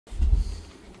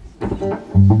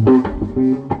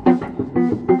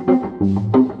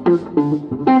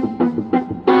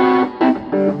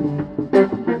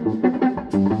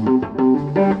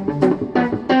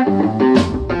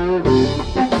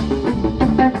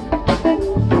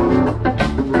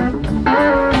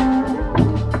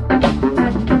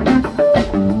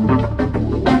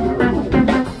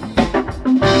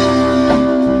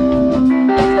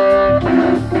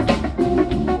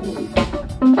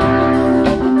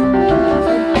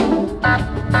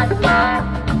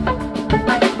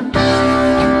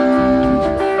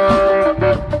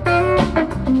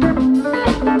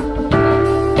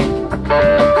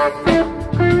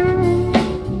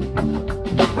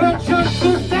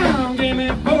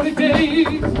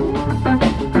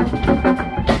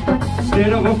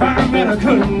Instead of a fireman I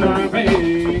could not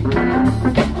pay.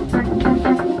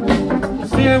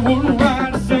 Said wouldn't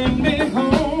ride to send me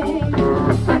home.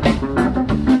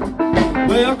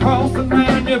 Well, across the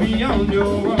line you're beyond your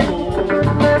own.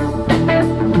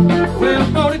 Well,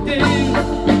 40 days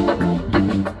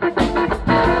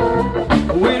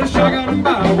with a shotgun and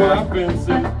barbed wire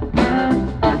fencing.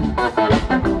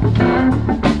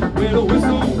 With a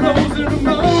whistle blows in the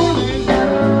morning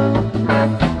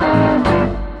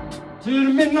to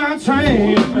the midnight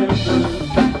train to Memphis.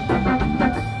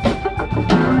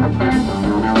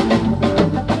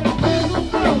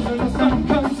 And the sun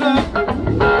comes up,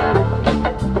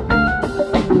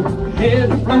 head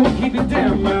to floor, keep your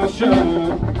damn mouth shut.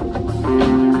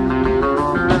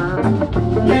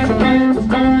 Let your hands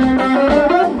turn around.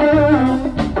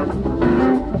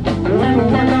 When the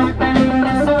work like that and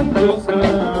the sun goes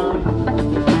down.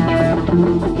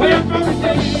 Well, from the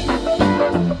day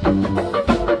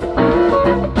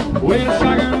with a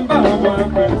shotgun and barbed wire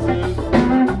fences.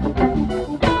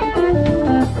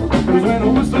 'Cause when the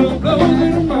whistle blows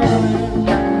in the morning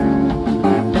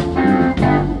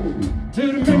to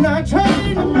the midnight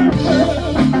train to Memphis.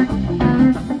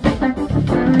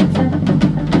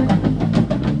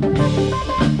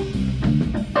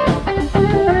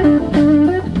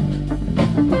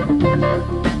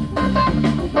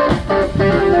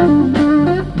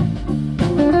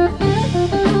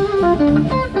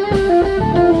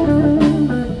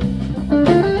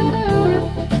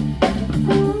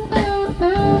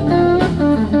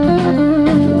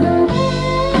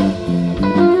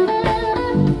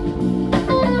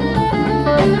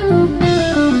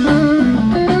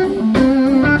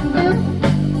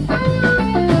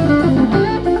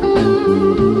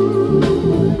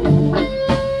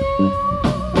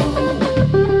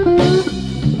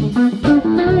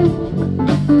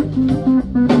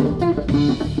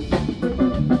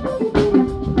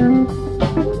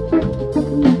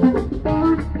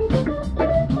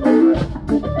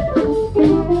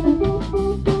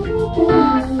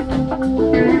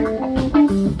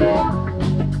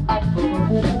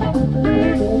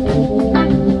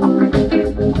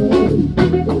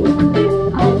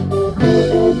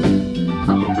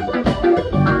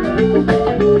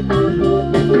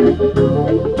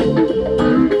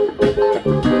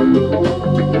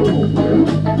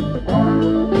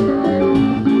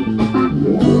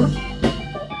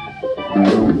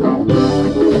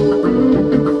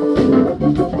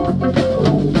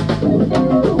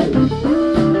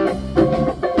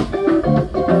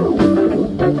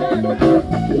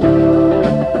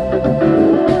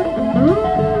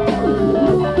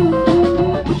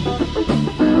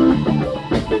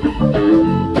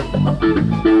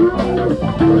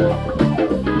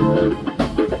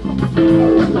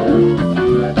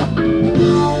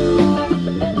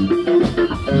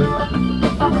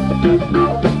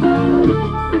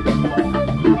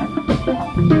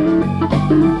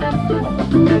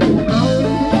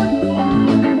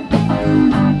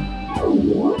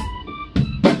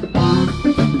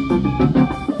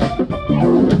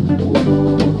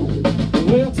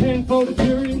 Well, 10 for the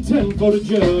jury and 10 for the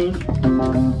judge.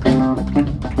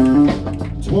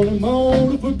 20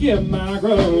 more to forgive my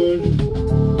grudge.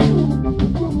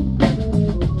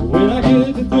 When I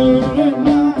get to 39,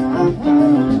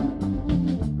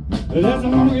 that's the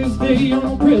longest day on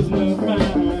a prisoner's mind.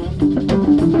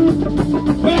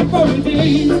 Well, 40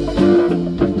 days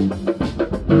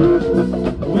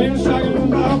when a shotgun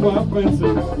and barbed wire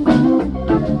fences.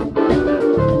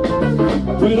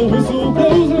 When a whistle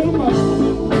blows in the morning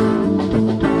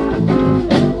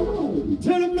to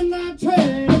the midnight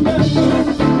train to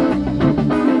Memphis.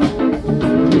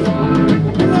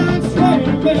 Midnight train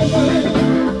to Memphis.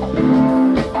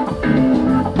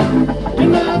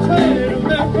 Midnight train to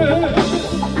Memphis.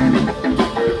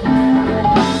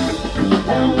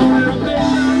 On the midnight train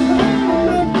to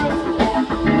Memphis.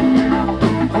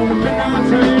 On the midnight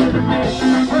train to Memphis.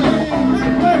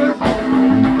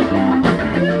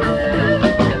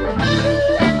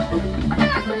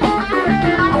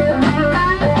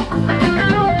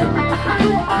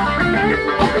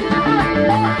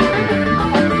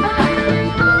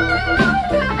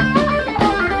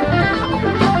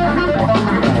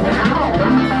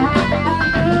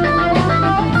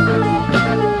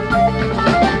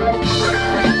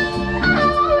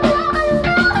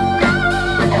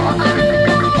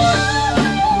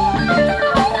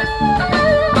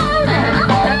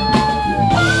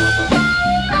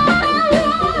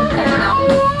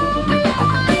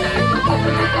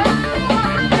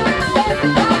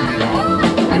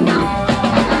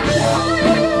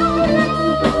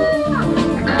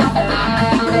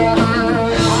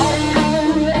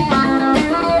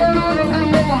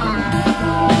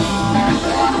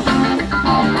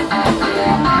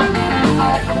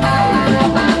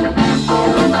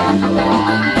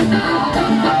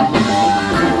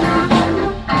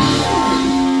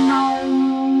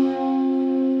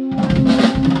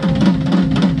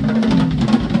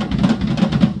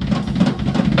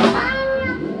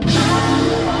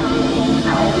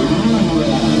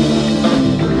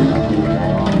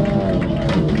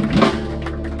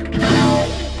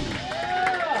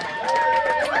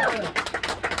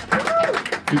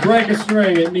 break a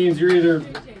string, it means you're either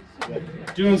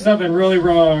doing something really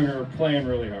wrong or playing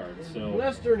really hard. So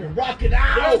Lester, rock it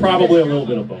out. probably a little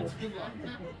bit of both.